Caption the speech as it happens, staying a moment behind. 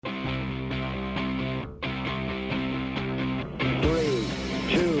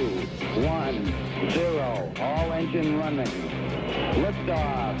Ignition running.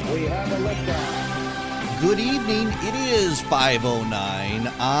 Liftoff. We have a liftoff. Good evening. It is 5:09.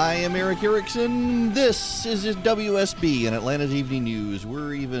 I am Erick Erickson. This is WSB and Atlanta's Evening News.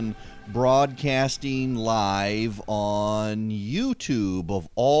 We're even broadcasting live on YouTube, of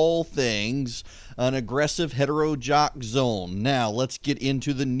all things, an aggressive hetero-jock zone. Now, let's get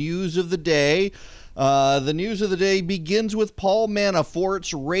into the news of the day. The news of the day begins with Paul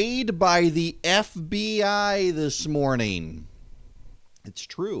Manafort's raid by the FBI this morning. It's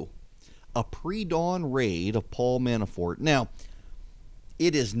true. A pre-dawn raid of Paul Manafort. Now,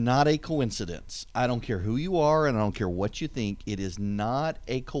 it is not a coincidence. I don't care who you are and I don't care what you think. It is not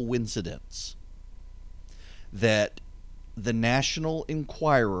a coincidence that the National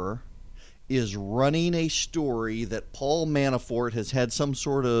Enquirer is running a story that Paul Manafort has had some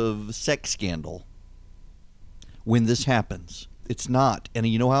sort of sex scandal when this happens. It's not. And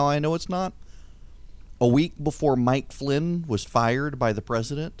you know how I know it's not? A week before Mike Flynn was fired by the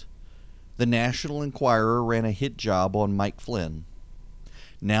president, the National Enquirer ran a hit job on Mike Flynn.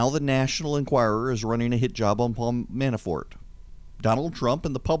 Now the National Enquirer is running a hit job on Paul Manafort. Donald Trump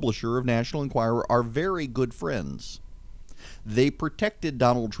and the publisher of National Enquirer are very good friends. They protected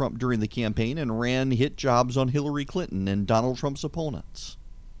Donald Trump during the campaign and ran hit jobs on Hillary Clinton and Donald Trump's opponents.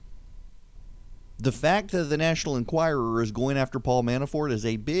 The fact that the National Enquirer is going after Paul Manafort is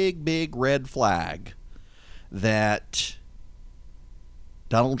a big, big red flag that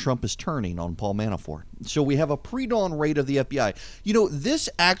Donald Trump is turning on Paul Manafort. So we have a pre-dawn raid of the FBI. You know, this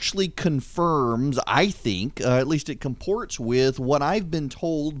actually confirms, I think, at least it comports with what I've been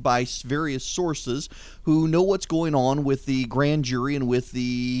told by various sources who know what's going on with the grand jury and with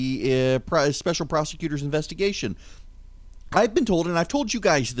the special prosecutor's investigation. I've been told, and I've told you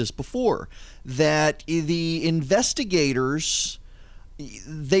guys this before, that the investigators,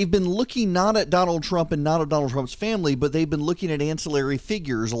 they've been looking not at Donald Trump and not at Donald Trump's family, but they've been looking at ancillary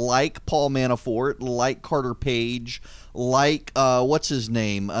figures like Paul Manafort, like Carter Page, like, what's his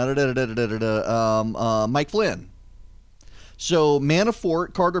name? Mike Flynn. So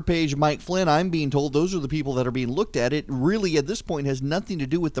Manafort, Carter Page, Mike Flynn, I'm being told those are the people that are being looked at. It really, at this point, has nothing to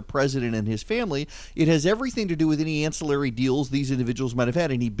do with the president and his family. It has everything to do with any ancillary deals these individuals might have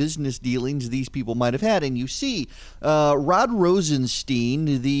had, any business dealings these people might have had. And you see, Rod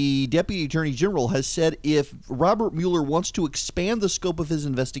Rosenstein, the Deputy Attorney General, has said if Robert Mueller wants to expand the scope of his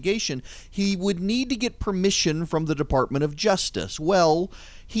investigation, he would need to get permission from the Department of Justice. Well,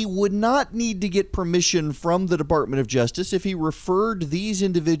 he would not need to get permission from the Department of Justice if he referred these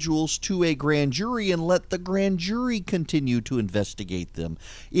individuals to a grand jury and let the grand jury continue to investigate them.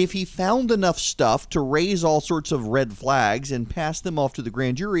 If he found enough stuff to raise all sorts of red flags and pass them off to the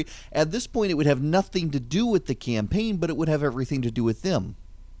grand jury, at this point it would have nothing to do with the campaign, but it would have everything to do with them.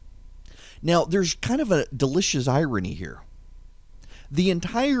 Now, there's kind of a delicious irony here. The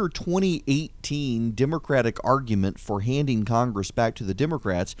entire 2018 Democratic argument for handing Congress back to the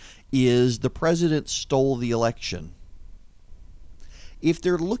Democrats is the president stole the election. If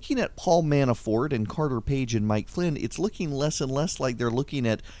they're looking at Paul Manafort and Carter Page and Mike Flynn, it's looking less and less like they're looking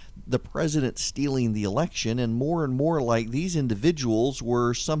at the president stealing the election and more like these individuals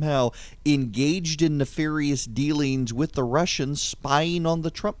were somehow engaged in nefarious dealings with the Russians, spying on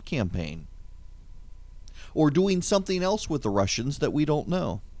the Trump campaign, or doing something else with the Russians that we don't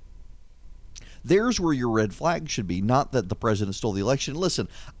know. There's where your red flag should be, not that the president stole the election. Listen,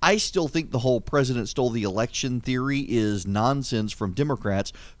 I still think the whole president stole the election theory is nonsense from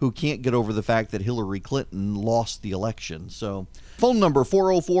Democrats who can't get over the fact that Hillary Clinton lost the election. So, phone number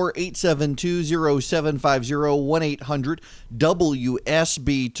 404-872-0750,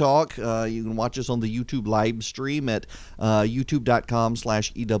 1-800-WSB Talk. You can watch us on the YouTube live stream at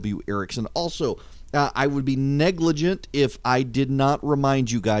youtube.com/EW Erickson. Also, I would be negligent if I did not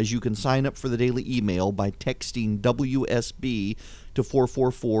remind you guys you can sign up for the daily email by texting WSB to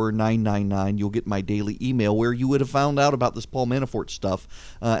 444-999. You'll get my daily email where you would have found out about this Paul Manafort stuff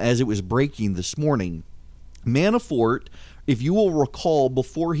as it was breaking this morning. Manafort, if you will recall,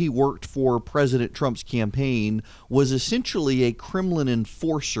 before he worked for President Trump's campaign, was essentially a Kremlin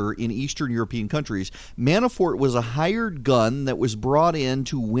enforcer in Eastern European countries. Manafort was a hired gun that was brought in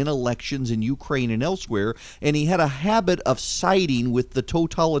to win elections in Ukraine and elsewhere, and he had a habit of siding with the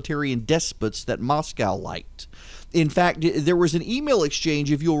totalitarian despots that Moscow liked. In fact, there was an email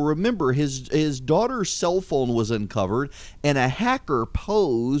exchange, if you'll remember, his daughter's cell phone was uncovered, and a hacker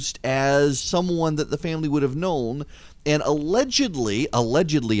posed as someone that the family would have known, and allegedly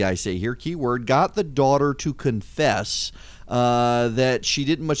I say here, keyword, got the daughter to confess that she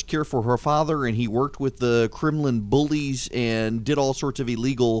didn't much care for her father, and he worked with the Kremlin bullies and did all sorts of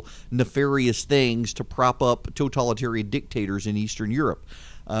illegal, nefarious things to prop up totalitarian dictators in Eastern Europe.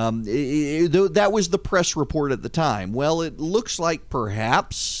 That was the press report at the time. Well, it looks like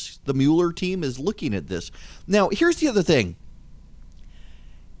perhaps the Mueller team is looking at this. Now, here's the other thing.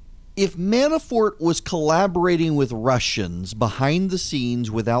 If Manafort was collaborating with Russians behind the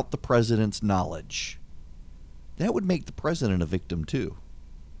scenes without the president's knowledge, that would make the president a victim too.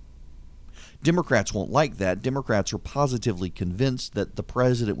 Democrats won't like that. Democrats are positively convinced that the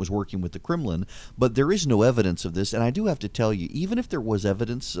president was working with the Kremlin, but there is no evidence of this. And I do have to tell you, even if there was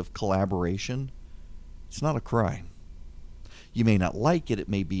evidence of collaboration, it's not a crime. You may not like it. It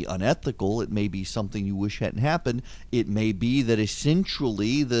may be unethical. It may be something you wish hadn't happened. It may be that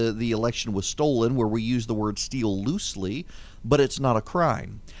essentially the election was stolen, where we use the word steal loosely, but it's not a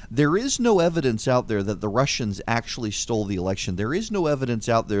crime. There is no evidence out there that the Russians actually stole the election. There is no evidence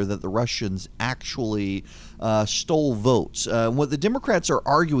out there that the Russians actually stole votes. What the Democrats are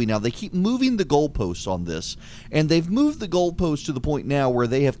arguing now, they keep moving the goalposts on this, and they've moved the goalposts to the point now where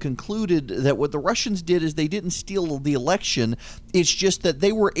they have concluded that what the Russians did is they didn't steal the election. It's just that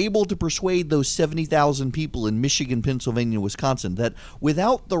they were able to persuade those 70,000 people in Michigan, Pennsylvania, and Wisconsin that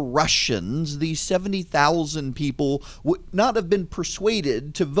without the Russians, these 70,000 people would not have been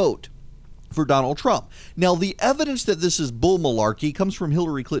persuaded to vote for Donald Trump. Now, the evidence that this is bull malarkey comes from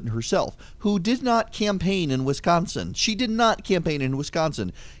Hillary Clinton herself, who did not campaign in Wisconsin. She did not campaign in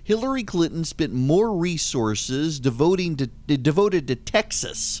Wisconsin. Hillary Clinton spent more resources devoted to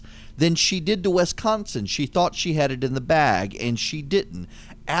Texas than she did to Wisconsin. She thought she had it in the bag, and she didn't.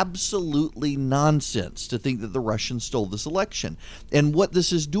 Absolutely nonsense to think that the Russians stole this election. And what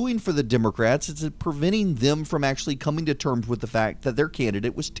this is doing for the Democrats is preventing them from actually coming to terms with the fact that their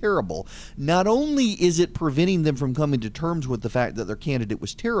candidate was terrible. Not only is it preventing them from coming to terms with the fact that their candidate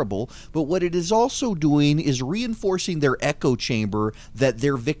was terrible, but what it is also doing is reinforcing their echo chamber that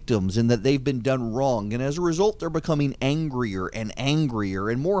they're victims and that they've been done wrong. And as a result, they're becoming angrier and angrier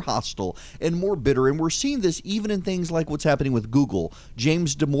and more hostile and more bitter. And we're seeing this even in things like what's happening with Google.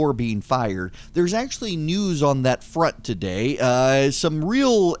 James Damore being fired. There's actually news on that front today. Some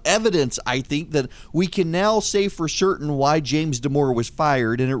real evidence, I think, that we can now say for certain why James Damore was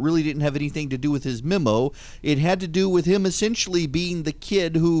fired, and it really didn't have anything to do with his memo. It had to do with him essentially being the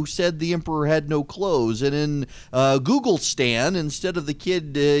kid who said the emperor had no clothes. And in Google Stan, instead of the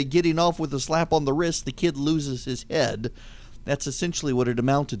kid getting off with a slap on the wrist, the kid loses his head. That's essentially what it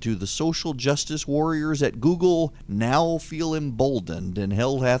amounted to. The social justice warriors at Google now feel emboldened, and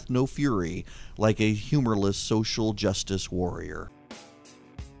hell hath no fury like a humorless social justice warrior.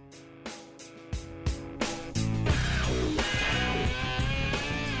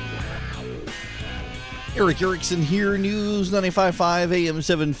 Erickson here, News 95.5 AM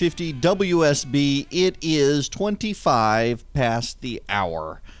 750 WSB. It is 25 past the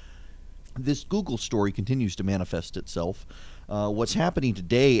hour. This Google story continues to manifest itself. What's happening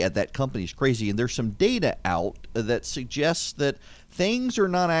today at that company is crazy, and there's some data out that suggests that things are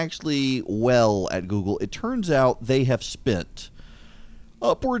not actually well at Google. It turns out they have spent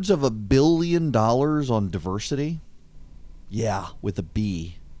upwards of $1 billion on diversity. Yeah, with a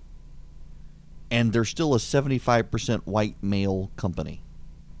B. And they're still a 75% white male company.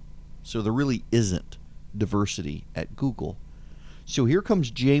 So there really isn't diversity at Google. So here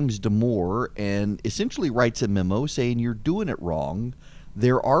comes James Damore and essentially writes a memo saying you're doing it wrong.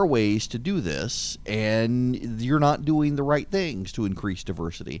 There are ways to do this, and you're not doing the right things to increase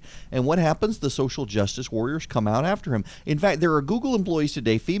diversity. And what happens? The social justice warriors come out after him. In fact, there are Google employees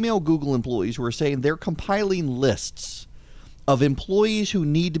today, female Google employees, who are saying they're compiling lists of employees who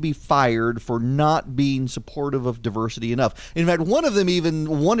need to be fired for not being supportive of diversity enough. In fact, one of them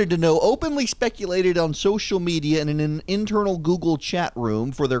even wanted to know, openly speculated on social media and in an internal Google chat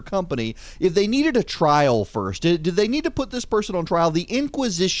room for their company, if they needed a trial first. Did they need to put this person on trial? The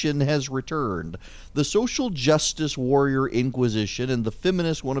Inquisition has returned. The social justice warrior Inquisition and the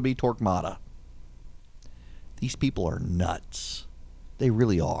feminist wannabe Torquemada. These people are nuts. They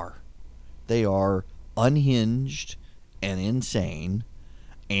really are. They are unhinged and insane,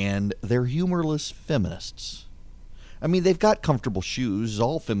 and they're humorless feminists. I mean, they've got comfortable shoes.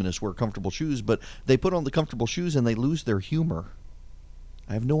 All feminists wear comfortable shoes, but they put on the comfortable shoes and they lose their humor.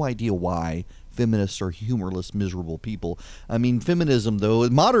 I have no idea why feminists are humorless, miserable people. I mean, feminism, though,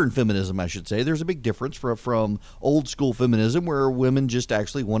 modern feminism, I should say, there's a big difference from old school feminism, where women just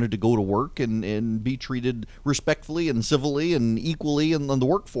actually wanted to go to work and be treated respectfully and civilly and equally in the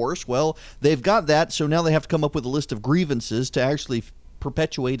workforce. Well, they've got that, so now they have to come up with a list of grievances to actually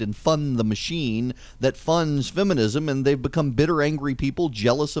perpetuate and fund the machine that funds feminism, and they've become bitter, angry people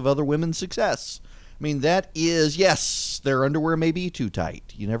jealous of other women's success. I mean, that is, yes, their underwear may be too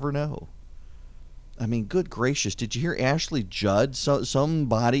tight. You never know. I mean, good gracious, did you hear Ashley Judd? Some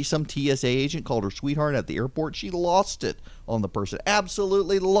TSA agent called her sweetheart at the airport. She lost it on the person.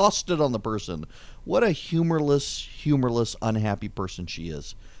 Absolutely lost it on the person. What a humorless, unhappy person she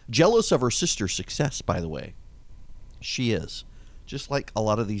is. Jealous of her sister's success, by the way. She is. Just like a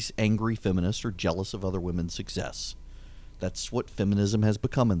lot of these angry feminists are jealous of other women's success. That's what feminism has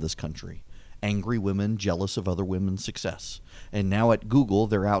become in this country. Angry women jealous of other women's success. And now at Google,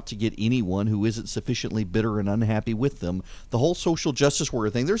 they're out to get anyone who isn't sufficiently bitter and unhappy with them. The whole social justice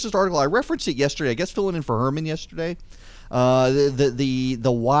warrior thing. There's this article, I referenced it yesterday, I guess filling in for Herman yesterday. The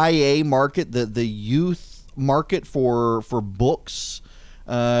YA market, the youth market for books.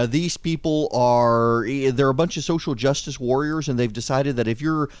 These people they're a bunch of social justice warriors, and they've decided that if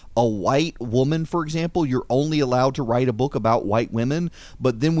you're a white woman, for example, you're only allowed to write a book about white women.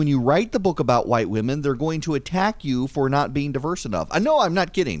 But then when you write the book about white women, they're going to attack you for not being diverse enough. I know, I'm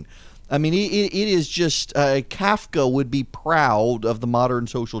not kidding. I mean, it is just, Kafka would be proud of the modern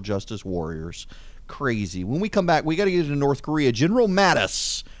social justice warriors. Crazy. When we come back, we got to get into North Korea. General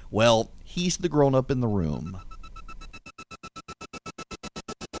Mattis, well, he's the grown-up in the room.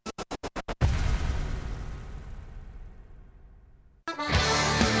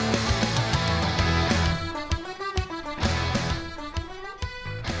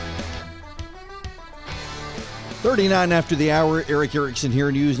 .39 after the hour, Erick Erickson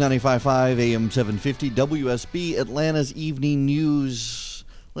here, News 95.5 AM 750 WSB, Atlanta's Evening News.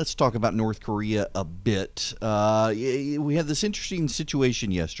 Let's talk about North Korea a bit. We had this interesting situation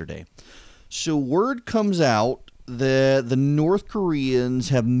yesterday. So word comes out that the North Koreans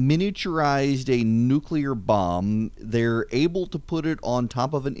have miniaturized a nuclear bomb. They're able to put it on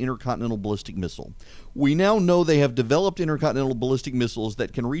top of an intercontinental ballistic missile. We now know they have developed intercontinental ballistic missiles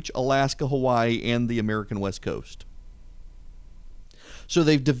that can reach Alaska, Hawaii, and the American West Coast. So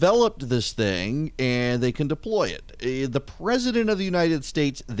they've developed this thing, and they can deploy it. The President of the United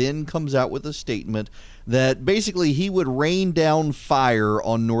States then comes out with a statement that basically he would rain down fire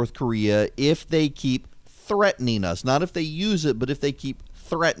on North Korea if they keep threatening us. Not if they use it, but if they keep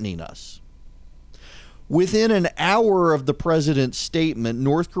threatening us. Within an hour of the president's statement,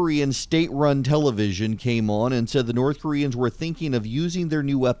 North Korean state-run television came on and said the North Koreans were thinking of using their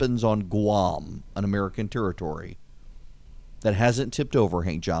new weapons on Guam, an American territory. That hasn't tipped over,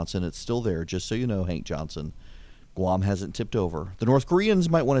 Hank Johnson. It's still there, just so you know, Hank Johnson. Guam hasn't tipped over. The North Koreans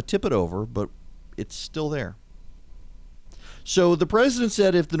might want to tip it over, but it's still there. So the president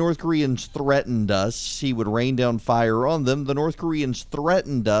said if the North Koreans threatened us, he would rain down fire on them. The North Koreans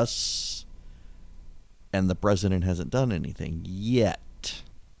threatened us, and the president hasn't done anything yet.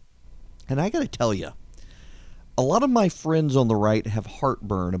 And I got to tell you, a lot of my friends on the right have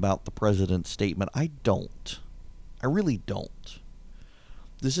heartburn about the president's statement. I don't. I really don't.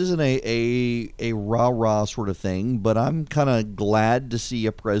 This isn't a rah-rah sort of thing, but I'm kind of glad to see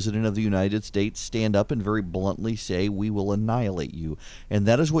a president of the United States stand up and very bluntly say, we will annihilate you. And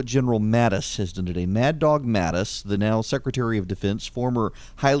that is what General Mattis has done today. Mad Dog Mattis, the now Secretary of Defense, former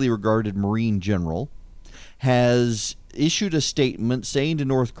highly regarded Marine general, has issued a statement saying to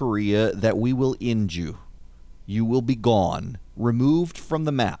North Korea that we will end you. You will be gone, removed from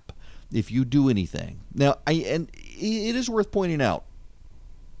the map if you do anything. Now, and it is worth pointing out,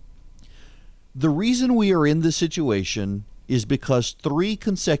 the reason we are in this situation is because 3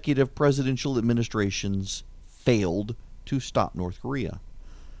 consecutive presidential administrations failed to stop North Korea.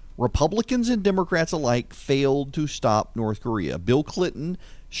 Republicans and Democrats alike failed to stop North Korea. Bill Clinton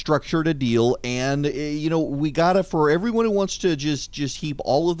structured a deal, and we gotta, for everyone who wants to just heap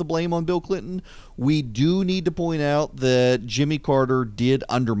all of the blame on Bill Clinton, we do need to point out that Jimmy Carter did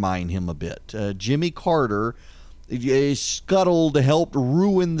undermine him a bit. Jimmy Carter scuttled, helped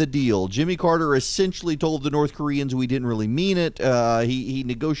ruin the deal. Jimmy Carter essentially told the North Koreans we didn't really mean it. He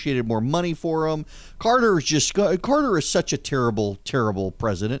negotiated more money for them. Carter is such a terrible, terrible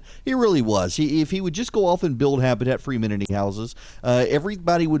president. He really was. If he would just go off and build habitat-free amenity houses,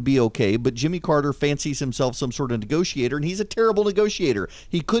 everybody would be okay. But Jimmy Carter fancies himself some sort of negotiator, and he's a terrible negotiator.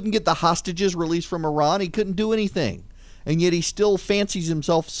 He couldn't get the hostages released from Iran. He couldn't do anything. And yet he still fancies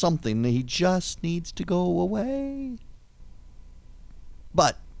himself something. He just needs to go away.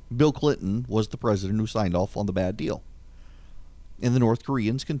 But Bill Clinton was the president who signed off on the bad deal. And the North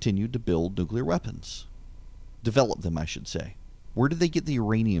Koreans continued to build nuclear weapons. Develop them, I should say. Where did they get the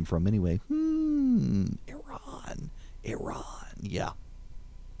uranium from anyway? Iran. Yeah.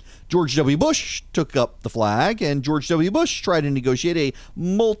 George W. Bush took up the flag, and George W. Bush tried to negotiate a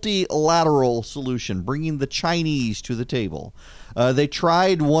multilateral solution, bringing the Chinese to the table. They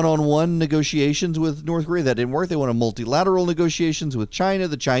tried one-on-one negotiations with North Korea. That didn't work. They wanted multilateral negotiations with China.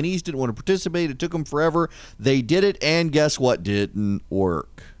 The Chinese didn't want to participate. It took them forever. They did it, and guess what? Didn't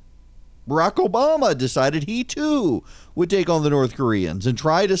work. Barack Obama decided he, too, would take on the North Koreans and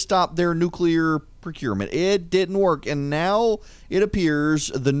try to stop their nuclear procurement. It didn't work, and now it appears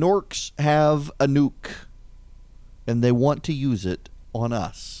the Norks have a nuke, and they want to use it on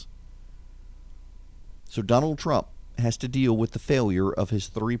us. So Donald Trump has to deal with the failure of his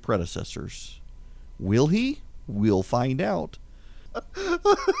 3 predecessors. Will he? We'll find out.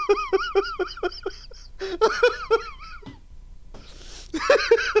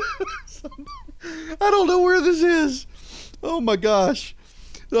 I don't know where this is. Oh my gosh.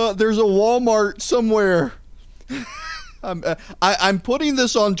 There's a Walmart somewhere. I'm putting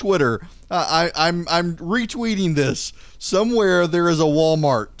this on Twitter. I'm retweeting this. Somewhere there is a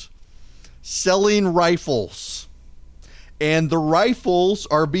Walmart selling rifles. And the rifles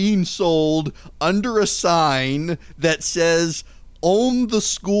are being sold under a sign that says, "Own the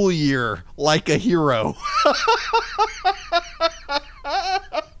school year like a hero."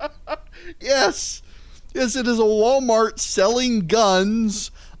 Yes. Yes, it is a Walmart selling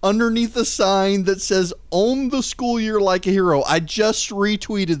guns underneath a sign that says, "Own the school year like a hero." I just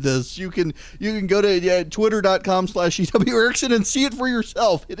retweeted this. You can go to twitter.com/EW Erickson and see it for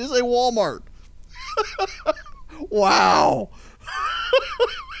yourself. It is a Walmart. Wow.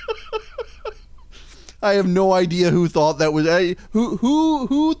 I have no idea who thought that was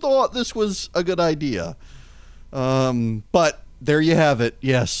who thought this was a good idea. But there you have it.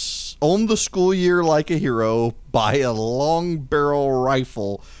 Yes. Own the school year like a hero. Buy a long barrel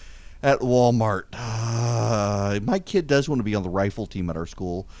rifle at Walmart. My kid does want to be on the rifle team at our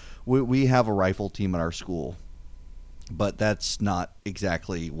school. We have a rifle team at our school. But that's not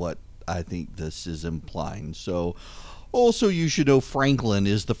exactly what I think this is implying. So, also, you should know Franklin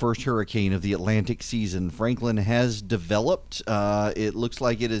is the first hurricane of the Atlantic season. Franklin has developed. It looks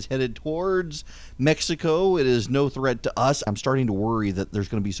like it is headed towards Mexico. It is no threat to us. I'm starting to worry that there's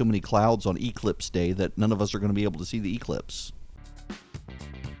going to be so many clouds on eclipse day that none of us are going to be able to see the eclipse.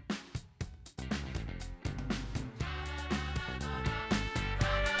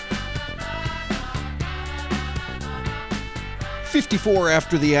 .54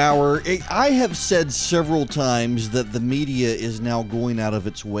 after the hour. I have said several times that the media is now going out of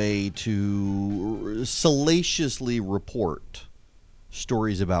its way to salaciously report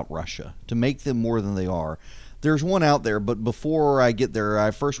stories about Russia, to make them more than they are. There's one out there, but before I get there,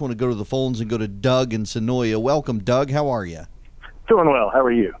 I first want to go to the phones and go to Doug in Sonoya. Welcome, Doug. How are you? Doing well. How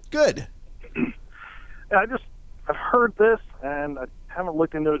are you? Good. I've heard this, and I haven't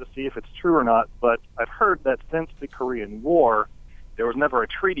looked into it to see if it's true or not, but I've heard that since the Korean War, there was never a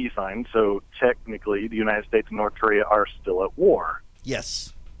treaty signed, so technically the United States and North Korea are still at war.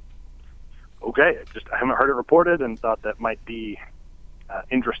 Yes. Okay, I haven't heard it reported and thought that might be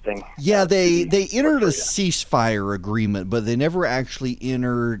interesting. Yeah, they entered a ceasefire agreement, but they never actually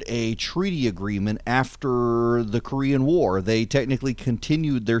entered a treaty agreement after the Korean War. They technically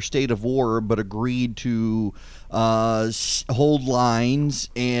continued their state of war, but agreed to hold lines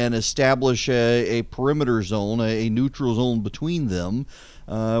and establish a perimeter zone, a neutral zone between them,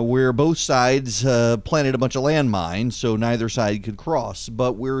 where both sides planted a bunch of landmines so neither side could cross.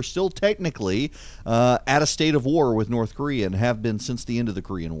 But we're still technically at a state of war with North Korea and have been since the end of the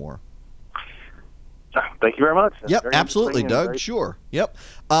Korean War. Thank you very much. Yep, absolutely, Doug. Sure. Yep.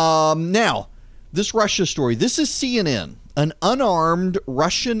 Now, this Russia story. This is CNN. An unarmed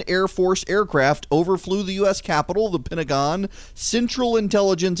Russian Air Force aircraft overflew the U.S. Capitol, the Pentagon, Central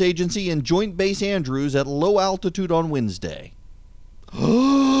Intelligence Agency, and Joint Base Andrews at low altitude on Wednesday.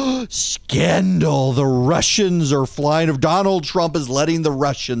 Scandal. The Russians are flying. Donald Trump is letting the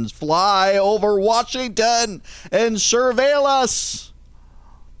Russians fly over Washington and surveil us.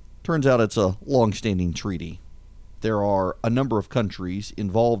 Turns out it's a long-standing treaty. There are a number of countries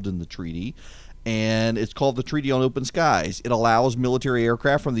involved in the treaty, and it's called the Treaty on Open Skies. It allows military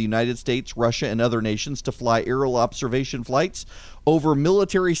aircraft from the United States, Russia, and other nations to fly aerial observation flights over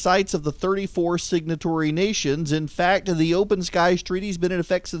military sites of the 34 signatory nations. In fact, the Open Skies Treaty has been in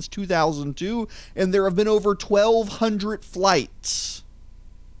effect since 2002, and there have been over 1,200 flights.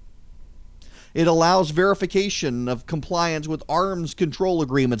 It allows verification of compliance with arms control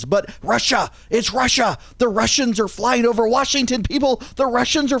agreements. But Russia, it's Russia. The Russians are flying over Washington, people. The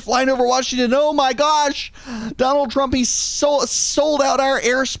Russians are flying over Washington. Oh, my gosh. Donald Trump, he's sold out our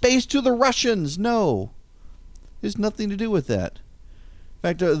airspace to the Russians. No, it has nothing to do with that.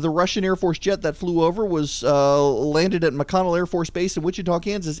 In fact, the Russian Air Force jet that flew over was landed at McConnell Air Force Base in Wichita,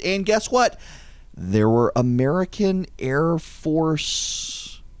 Kansas. And guess what? There were American Air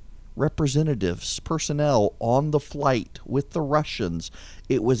Force representatives, personnel on the flight with the Russians.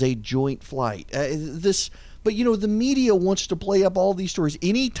 It was a joint flight. But, the media wants to play up all these stories.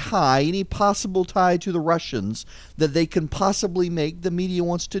 Any possible tie to the Russians that they can possibly make, the media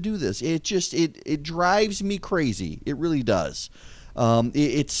wants to do this. It drives me crazy. It really does.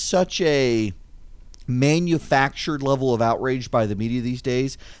 It's such a manufactured level of outrage by the media these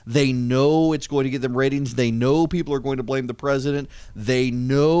days. They know it's going to get them ratings. They know people are going to blame the president. They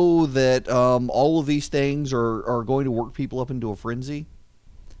know that all of these things are going to work people up into a frenzy.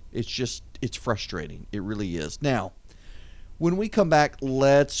 It's frustrating. It really is. Now, when we come back,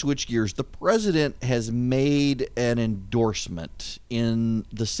 let's switch gears. The president has made an endorsement in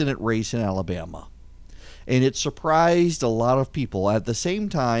the Senate race in Alabama, and it surprised a lot of people. At the same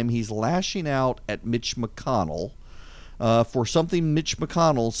time, he's lashing out at Mitch McConnell for something Mitch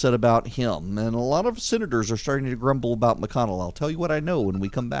McConnell said about him, and a lot of senators are starting to grumble about McConnell. I'll tell you what I know when we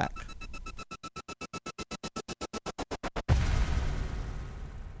come back.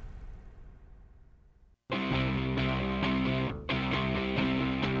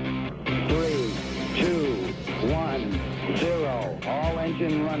 0. All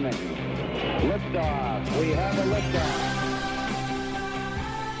engine running. Liftoff. We have a liftoff.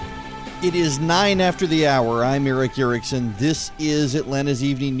 It is 9 after the hour. I'm Erick Erickson. This is Atlanta's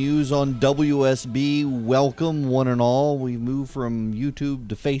Evening News on WSB. Welcome, one and all. We move from YouTube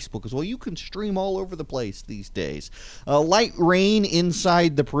to Facebook as well. You can stream all over the place these days. Light rain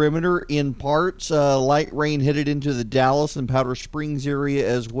inside the perimeter in parts. Light rain headed into the Dallas and Powder Springs area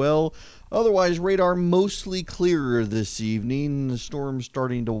as well. Otherwise, radar mostly clear this evening. The storm's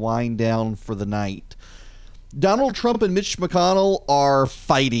starting to wind down for the night. Donald Trump and Mitch McConnell are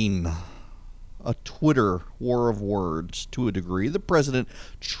fighting. A Twitter war of words to a degree. The president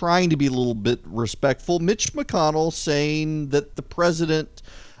trying to be a little bit respectful. Mitch McConnell saying that the president,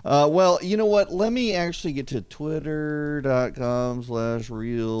 well, you know what? Let me actually get to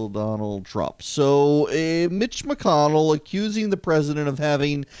twitter.com/real Donald Trump. So Mitch McConnell accusing the president of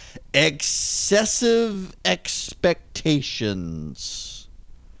having excessive expectations.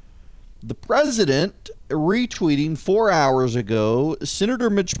 The president retweeting 4 hours ago, Senator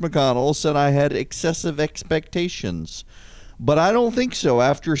Mitch McConnell said, "I had excessive expectations, but I don't think so.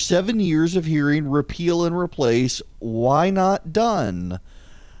 After 7 years of hearing repeal and replace, why not done?"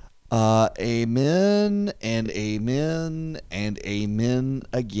 Amen and amen and amen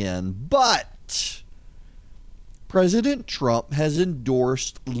again. But President Trump has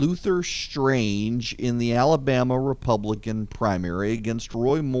endorsed Luther Strange in the Alabama Republican primary against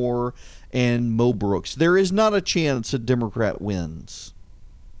Roy Moore and Mo Brooks. There is not a chance a Democrat wins.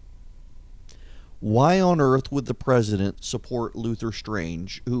 Why on earth would the president support Luther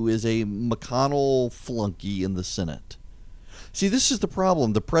Strange, who is a McConnell flunky in the Senate? See, this is the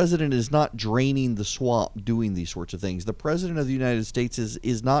problem. The president is not draining the swamp doing these sorts of things. The president of the United States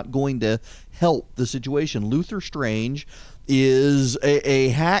is not going to help the situation. Luther Strange is a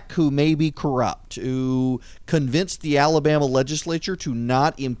hack who may be corrupt, who convinced the Alabama legislature to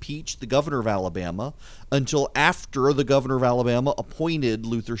not impeach the governor of Alabama until after the governor of Alabama appointed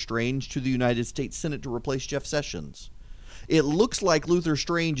Luther Strange to the United States Senate to replace Jeff Sessions. It looks like Luther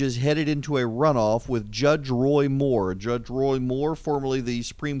Strange is headed into a runoff with Judge Roy Moore. Judge Roy Moore, formerly the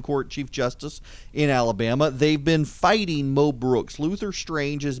Supreme Court Chief Justice in Alabama. They've been fighting Mo Brooks. Luther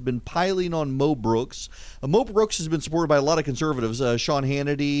Strange has been piling on Mo Brooks. Mo Brooks has been supported by a lot of conservatives. Sean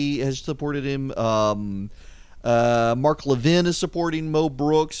Hannity has supported him. Mark Levin is supporting Mo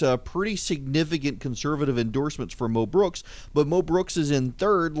Brooks. Pretty significant conservative endorsements for Mo Brooks. But Mo Brooks is in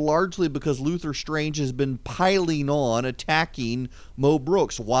third largely because Luther Strange has been piling on, attacking Mo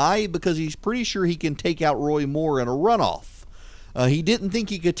Brooks. Why? Because he's pretty sure he can take out Roy Moore in a runoff. He didn't think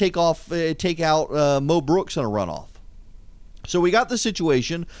he could take out Mo Brooks in a runoff. So we got the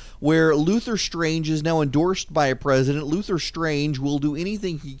situation where Luther Strange is now endorsed by a president. Luther Strange will do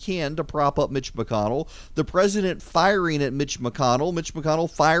anything he can to prop up Mitch McConnell. The president firing at Mitch McConnell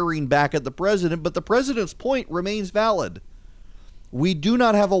firing back at the president, but the president's point remains valid. We do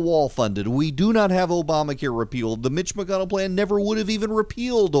not have a wall funded. We do not have Obamacare repealed. The Mitch McConnell plan never would have even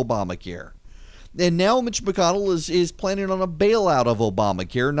repealed Obamacare. And now Mitch McConnell is planning on a bailout of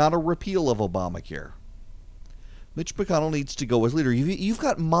Obamacare, not a repeal of Obamacare. Mitch McConnell needs to go as leader. You've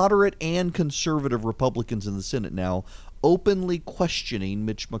got moderate and conservative Republicans in the Senate now openly questioning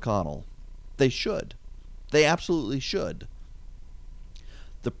Mitch McConnell. They should. They absolutely should.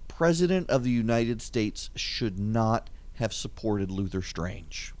 The President of the United States should not have supported Luther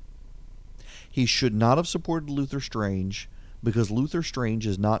Strange. He should not have supported Luther Strange because Luther Strange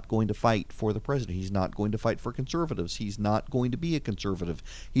is not going to fight for the president. He's not going to fight for conservatives. He's not going to be a conservative.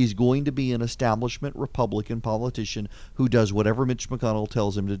 He's going to be an establishment Republican politician who does whatever Mitch McConnell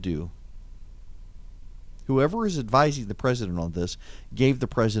tells him to do. Whoever is advising the president on this gave the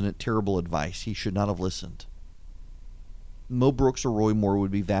president terrible advice. He should not have listened. Mo Brooks or Roy Moore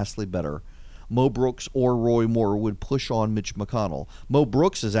would be vastly better. Mo Brooks or Roy Moore would push on Mitch McConnell. Mo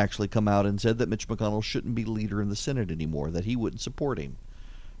Brooks has actually come out and said that Mitch McConnell shouldn't be leader in the Senate anymore, that he wouldn't support him.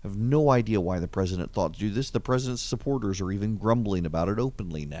 I have no idea why the president thought to do this. The president's supporters are even grumbling about it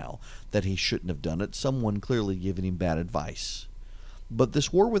openly now, that he shouldn't have done it. Someone clearly giving him bad advice. But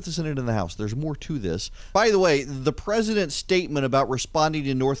this war with the Senate and the House, there's more to this. By the way, the president's statement about responding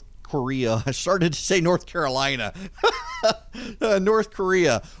to North Korea, I started to say North Carolina, North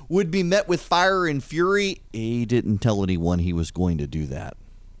Korea, would be met with fire and fury. He didn't tell anyone he was going to do that.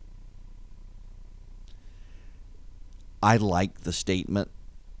 I like the statement.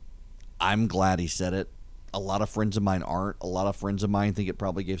 I'm glad he said it. A lot of friends of mine aren't. A lot of friends of mine think it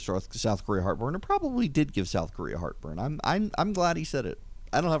probably gave South Korea heartburn. It probably did give South Korea heartburn. I'm glad he said it.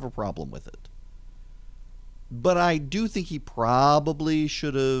 I don't have a problem with it. But I do think he probably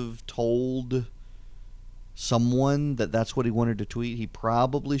should have told someone that that's what he wanted to tweet. He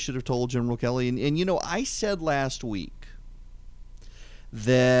probably should have told General Kelly. And you know, I said last week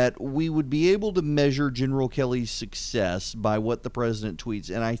that we would be able to measure General Kelly's success by what the president tweets.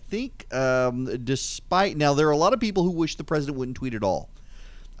 And I think despite... Now, there are a lot of people who wish the president wouldn't tweet at all.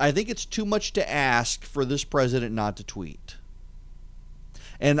 I think it's too much to ask for this president not to tweet.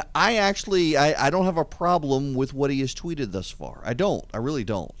 And I don't have a problem with what he has tweeted thus far. I don't. I really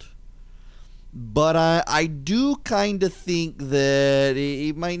don't. But I do kind of think that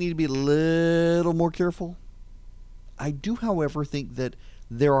he might need to be a little more careful. I do, however, think that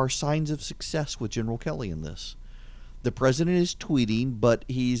there are signs of success with General Kelly in this. The president is tweeting, but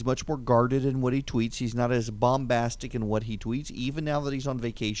he's much more guarded in what he tweets. He's not as bombastic in what he tweets, even now that he's on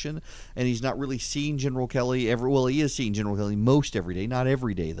vacation, and he's not really seeing General Kelly well, he is seeing General Kelly most every day. Not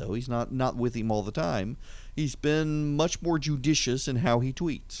every day, though. He's not with him all the time. He's been much more judicious in how he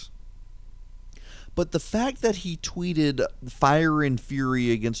tweets. But the fact that he tweeted fire and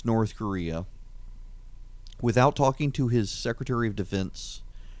fury against North Korea without talking to his Secretary of Defense,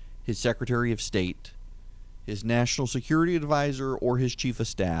 his Secretary of State, his National Security Advisor, or his Chief of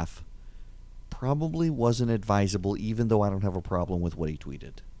Staff probably wasn't advisable, even though I don't have a problem with what he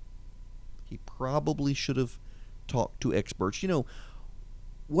tweeted. He probably should have talked to experts. You know,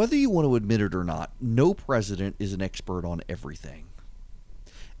 whether you want to admit it or not, no president is an expert on everything.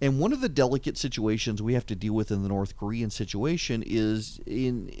 And one of the delicate situations we have to deal with in the North Korean situation is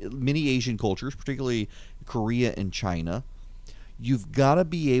in many Asian cultures, particularly Korea and China, you've got to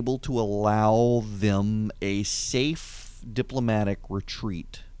be able to allow them a safe diplomatic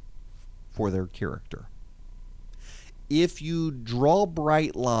retreat for their character. If you draw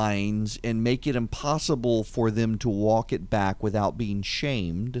bright lines and make it impossible for them to walk it back without being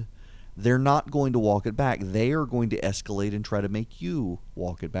shamed, they're not going to walk it back. They are going to escalate and try to make you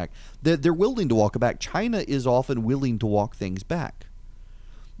walk it back. They're willing to walk it back. China is often willing to walk things back.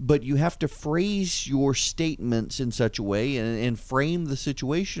 But you have to phrase your statements in such a way and frame the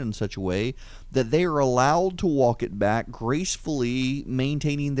situation in such a way that they are allowed to walk it back gracefully,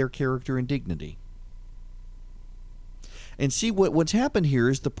 maintaining their character and dignity. And see, what's happened here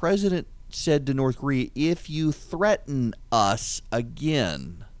is the president said to North Korea, if you threaten us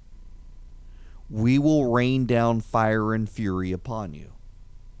again, we will rain down fire and fury upon you.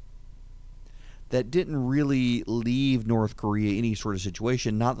 That didn't really leave North Korea any sort of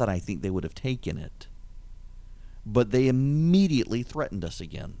situation. Not that I think they would have taken it. But they immediately threatened us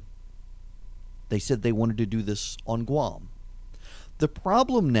again. They said they wanted to do this on Guam. The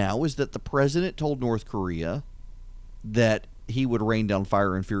problem now is that the president told North Korea that he would rain down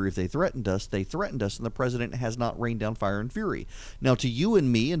fire and fury if they threatened us. They threatened us, and the president has not rained down fire and fury. Now, to you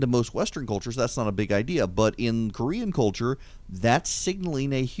and me and to most Western cultures, that's not a big idea. But in Korean culture, that's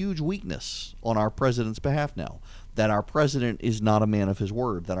signaling a huge weakness on our president's behalf now. That our president is not a man of his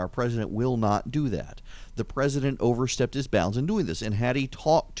word. That our president will not do that. The president overstepped his bounds in doing this. And had he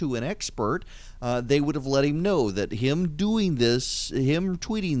talked to an expert, they would have let him know that him doing this, him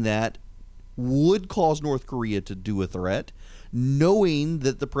tweeting that, would cause North Korea to do a threat, knowing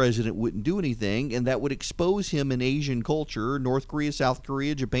that the president wouldn't do anything, and that would expose him in Asian culture, North Korea, South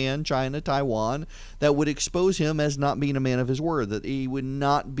Korea, Japan, China, Taiwan, that would expose him as not being a man of his word, that he would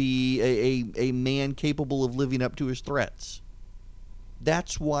not be a man capable of living up to his threats.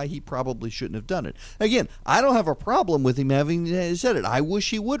 That's why he probably shouldn't have done it. Again, I don't have a problem with him having said it. I wish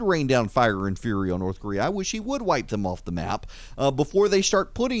he would rain down fire and fury on North Korea. I wish he would wipe them off the map before they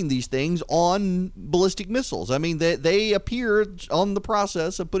start putting these things on ballistic missiles. I mean, they appeared on the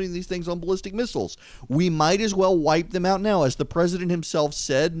process of putting these things on ballistic missiles. We might as well wipe them out now. As the president himself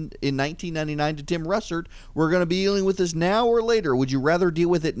said in 1999 to Tim Russert, we're going to be dealing with this now or later. Would you rather deal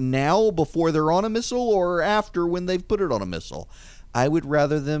with it now before they're on a missile or after when they've put it on a missile? I would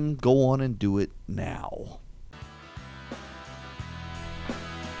rather them go on and do it now.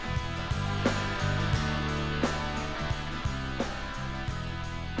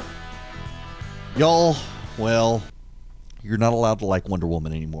 Y'all, well, you're not allowed to like Wonder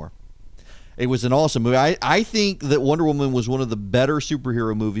Woman anymore. It was an awesome movie. I think that Wonder Woman was one of the better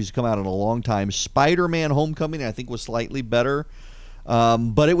superhero movies to come out in a long time. Spider-Man Homecoming, I think, was slightly better.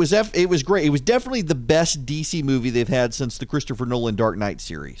 But it was great. It was definitely the best DC movie they've had since the Christopher Nolan Dark Knight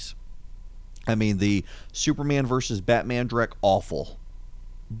series. I mean, the Superman versus Batman direct, awful.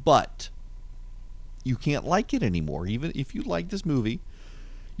 But you can't like it anymore. Even if you like this movie,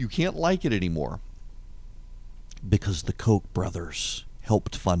 you can't like it anymore because the Koch brothers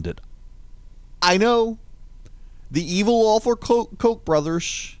helped fund it. I know. The evil, awful Koch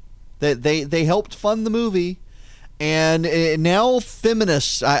brothers, that they helped fund the movie. And now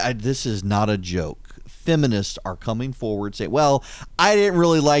feminists, this is not a joke, feminists are coming forward saying, well, I didn't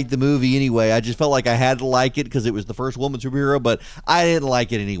really like the movie anyway. I just felt like I had to like it because it was the first woman superhero, but I didn't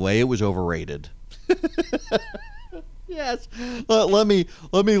like it anyway. It was overrated. Yes.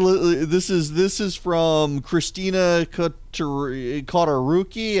 This is from Christina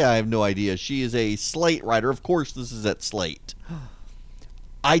Kotaruki. I have no idea. She is a Slate writer. Of course, this is at Slate.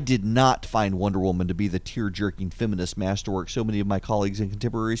 I did not find Wonder Woman to be the tear-jerking feminist masterwork so many of my colleagues and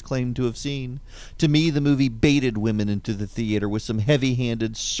contemporaries claim to have seen. To me, the movie baited women into the theater with some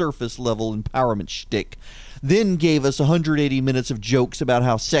heavy-handed, surface-level empowerment shtick, then gave us 180 minutes of jokes about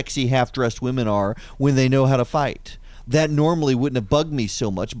how sexy half-dressed women are when they know how to fight. That normally wouldn't have bugged me so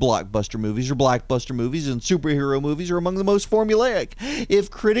much. Blockbuster movies and superhero movies are among the most formulaic.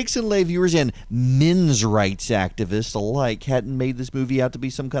 If critics and lay viewers and men's rights activists alike hadn't made this movie out to be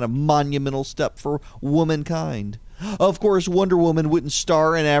some kind of monumental step for womankind. Of course, Wonder Woman wouldn't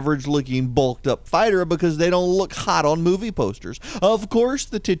star an average-looking, bulked-up fighter because they don't look hot on movie posters. Of course,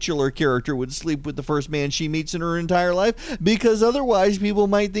 the titular character would sleep with the first man she meets in her entire life because otherwise people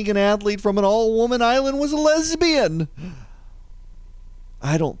might think an athlete from an all-woman island was a lesbian.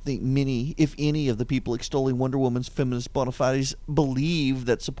 I don't think many, if any, of the people extolling Wonder Woman's feminist bona fides believed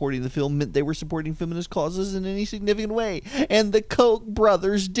that supporting the film meant they were supporting feminist causes in any significant way. And the Koch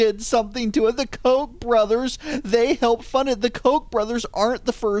brothers did something to it. The Koch brothers, they helped fund it. The Koch brothers aren't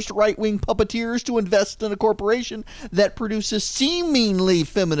the first right-wing puppeteers to invest in a corporation that produces seemingly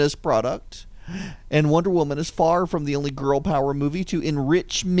feminist product. And Wonder Woman is far from the only girl power movie to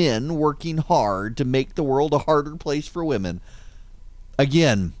enrich men working hard to make the world a harder place for women.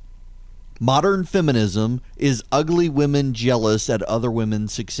 Again, modern feminism is ugly women jealous at other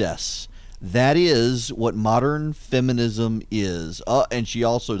women's success. That is what modern feminism is. And she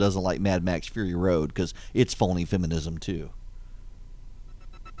also doesn't like Mad Max Fury Road because it's phony feminism too.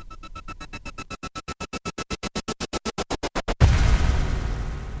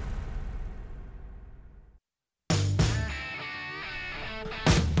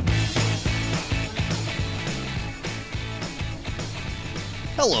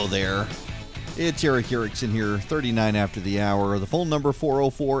 Hello there. It's Erick Erickson here, 39 after the hour. The phone number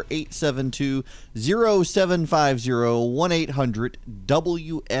 404-872-0750,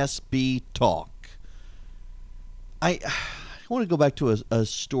 1-800-WSB-TALK. I want to go back to a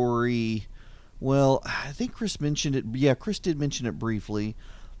story. Well, I think Chris mentioned it. Yeah, Chris did mention it briefly.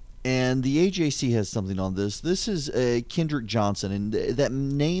 And the AJC has something on this. This is Kendrick Johnson, and that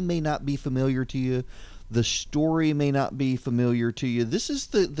name may not be familiar to you. The story may not be familiar to you. This is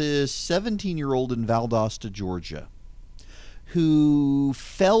the 17-year-old in Valdosta, Georgia, who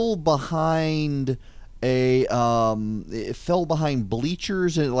fell behind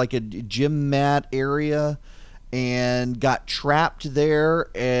bleachers in like a gym mat area and got trapped there.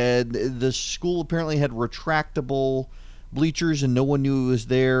 And the school apparently had retractable bleachers, and no one knew he was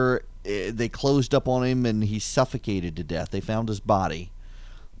there. They closed up on him, and he suffocated to death. They found his body.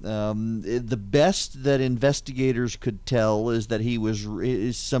 The best that investigators could tell is that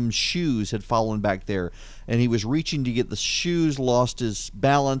some shoes had fallen back there, and he was reaching to get the shoes, lost his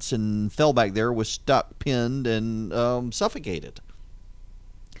balance, and fell back there, was stuck, pinned, and suffocated.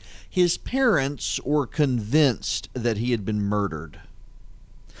 His parents were convinced that he had been murdered.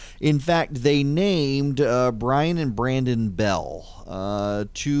 In fact, they named Brian and Brandon Bell,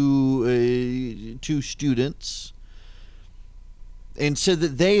 two students, and said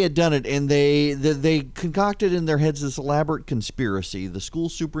that they had done it, and they concocted in their heads this elaborate conspiracy. The school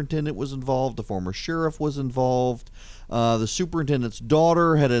superintendent was involved. The former sheriff was involved. The superintendent's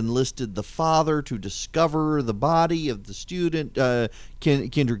daughter had enlisted the father to discover the body of the student,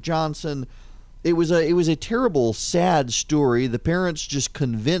 Kendrick Johnson. It was a terrible, sad story. The parents just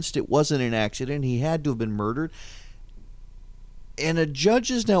convinced it wasn't an accident. He had to have been murdered. And a judge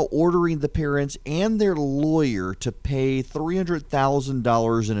is now ordering the parents and their lawyer to pay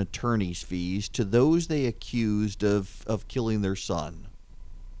 $300,000 in attorney's fees to those they accused of killing their son.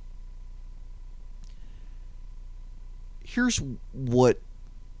 Here's what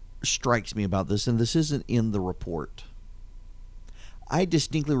strikes me about this, and this isn't in the report. I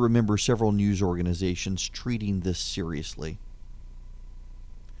distinctly remember several news organizations treating this seriously.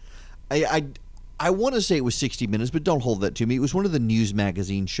 I want to say it was 60 Minutes, but don't hold that to me. It was one of the news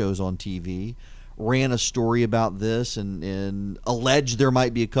magazine shows on TV. Ran a story about this and alleged there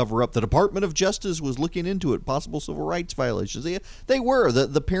might be a cover-up. The Department of Justice was looking into it, possible civil rights violations. They were.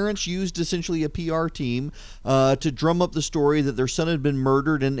 The parents used essentially a PR team to drum up the story that their son had been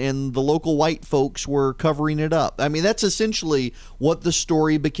murdered, and the local white folks were covering it up. I mean, that's essentially what the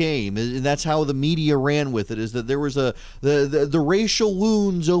story became, and that's how the media ran with it, is that there was the racial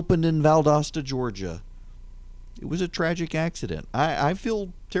wounds opened in Valdosta, Georgia. It was a tragic accident. I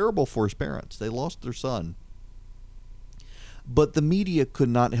feel terrible for his parents. They lost their son. But the media could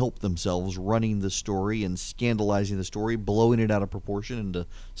not help themselves running the story and scandalizing the story, blowing it out of proportion into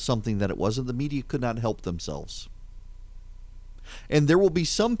something that it wasn't. The media could not help themselves. And there will be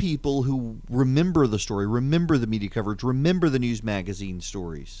some people who remember the story, remember the media coverage, remember the news magazine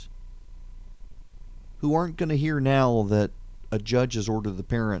stories, who aren't going to hear now that a judge has ordered the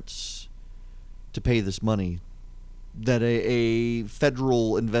parents to pay this money, that a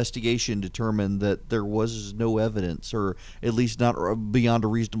federal investigation determined that there was no evidence, or at least not beyond a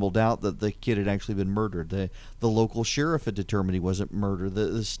reasonable doubt, that the kid had actually been murdered. The local sheriff had determined he wasn't murdered.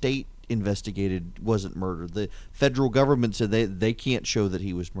 The state investigated wasn't murdered. The federal government said they can't show that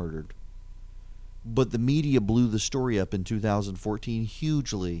he was murdered. But the media blew the story up in 2014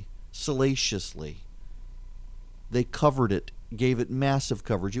 hugely, salaciously. They covered it, gave it massive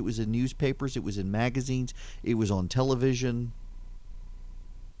coverage. It was in newspapers, it was in magazines, it was on television.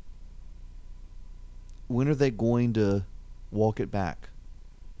 When are they going to walk it back?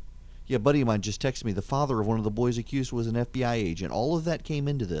 Yeah, a buddy of mine just texted me, the father of one of the boys accused was an FBI agent. All of that came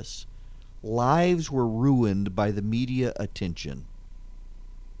into this. Lives were ruined by the media attention.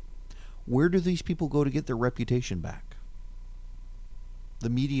 Where do these people go to get their reputation back? The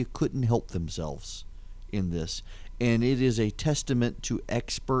media couldn't help themselves in this. And it is a testament to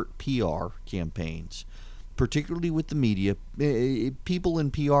expert PR campaigns, particularly with the media. People in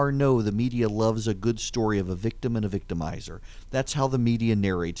PR know the media loves a good story of a victim and a victimizer. That's how the media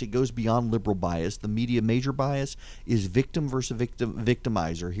narrates. It goes beyond liberal bias. The media major bias is victim versus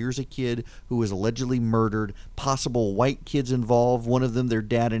victimizer. Here's a kid who was allegedly murdered, possible white kids involved, one of them their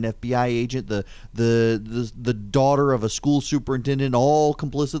dad an FBI agent, the daughter of a school superintendent, all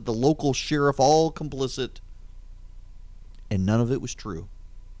complicit, the local sheriff, all complicit. And none of it was true.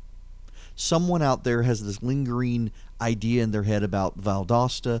 Someone out there has this lingering idea in their head about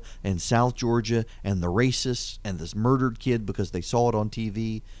Valdosta and South Georgia and the racists and this murdered kid because they saw it on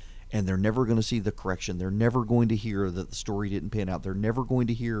TV, and they're never going to see the correction. They're never going to hear that the story didn't pan out. They're never going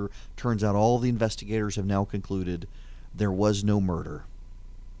to hear, turns out all the investigators have now concluded there was no murder.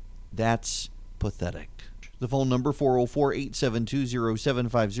 That's pathetic. The phone number,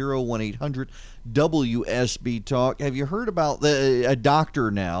 404-872-0750, 1-800-WSB Talk. Have you heard about a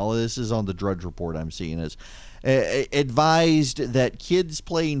doctor now, this is on the Drudge Report I'm seeing, is advised that kids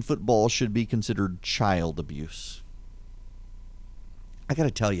playing football should be considered child abuse. I got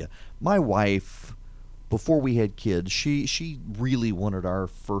to tell you, my wife, before we had kids, she really wanted our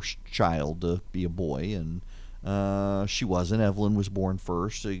first child to be a boy, and she wasn't. Evelyn was born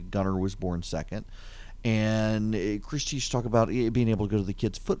first. Gunnar was born second. And Christy used to talk about being able to go to the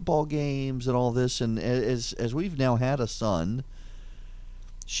kids' football games and all this. And as we've now had a son,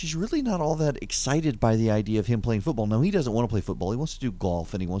 she's really not all that excited by the idea of him playing football. No, he doesn't want to play football. He wants to do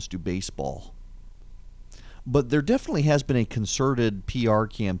golf and he wants to do baseball. But there definitely has been a concerted PR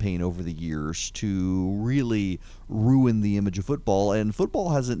campaign over the years to really ruin the image of football. And football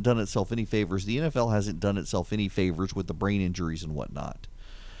hasn't done itself any favors. The NFL hasn't done itself any favors with the brain injuries and whatnot.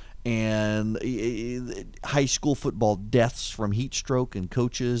 And high school football deaths from heat stroke and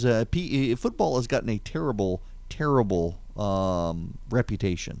coaches. Football has gotten a terrible, terrible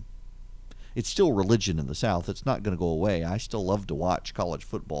reputation. It's still religion in the South. It's not going to go away. I still love to watch college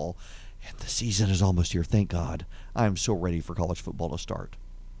football. And the season is almost here, thank God. I'm so ready for college football to start.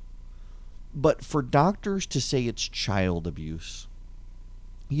 But for doctors to say it's child abuse,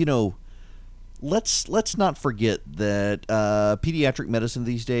 let's not forget that pediatric medicine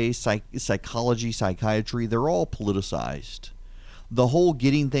these days, psychology, psychiatry, they're all politicized. The whole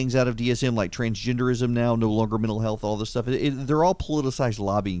getting things out of DSM, like transgenderism now, no longer mental health, all this stuff, they're all politicized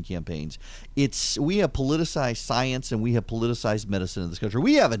lobbying campaigns. We have politicized science and we have politicized medicine in this country.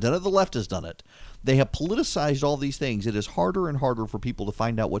 We haven't done it. The left has done it. They have politicized all these things. It is harder and harder for people to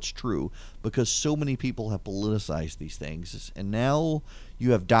find out what's true because so many people have politicized these things. And now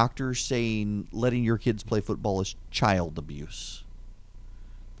you have doctors saying letting your kids play football is child abuse.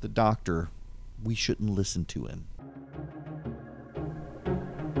 The doctor, we shouldn't listen to him.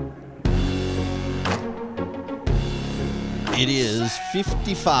 It is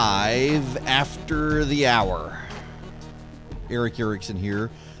 55 after the hour. Erick Erickson here.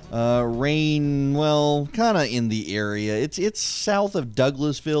 Rain, well, kind of in the area. It's south of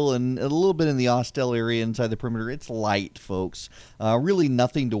Douglasville and a little bit in the Austell area inside the perimeter. It's light, folks. Really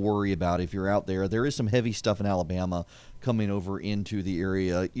nothing to worry about if you're out there. There is some heavy stuff in Alabama coming over into the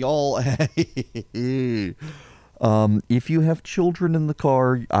area. Y'all, if you have children in the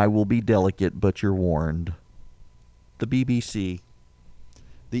car, I will be delicate, but you're warned. The BBC,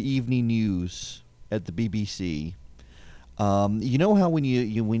 the evening news at the BBC. You know how when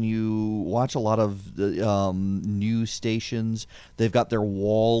you watch a lot of news stations, they've got their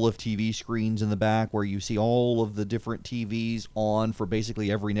wall of TV screens in the back where you see all of the different TVs on for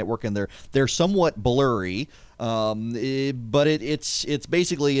basically every network, and they're somewhat blurry. But it's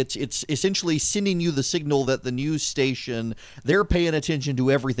essentially sending you the signal that the news station, they're paying attention to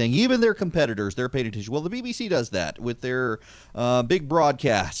everything, even their competitors. They're paying attention. Well, the BBC does that with their big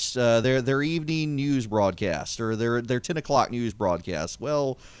broadcasts, their evening news broadcasts, or their 10 o'clock news broadcasts.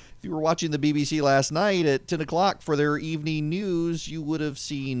 Well, if you were watching the BBC last night at 10 o'clock for their evening news, you would have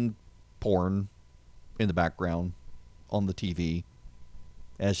seen porn in the background on the TV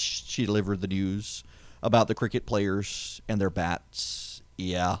as she delivered the news about the cricket players and their bats.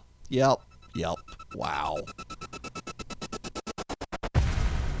 Yeah. Yep. Wow.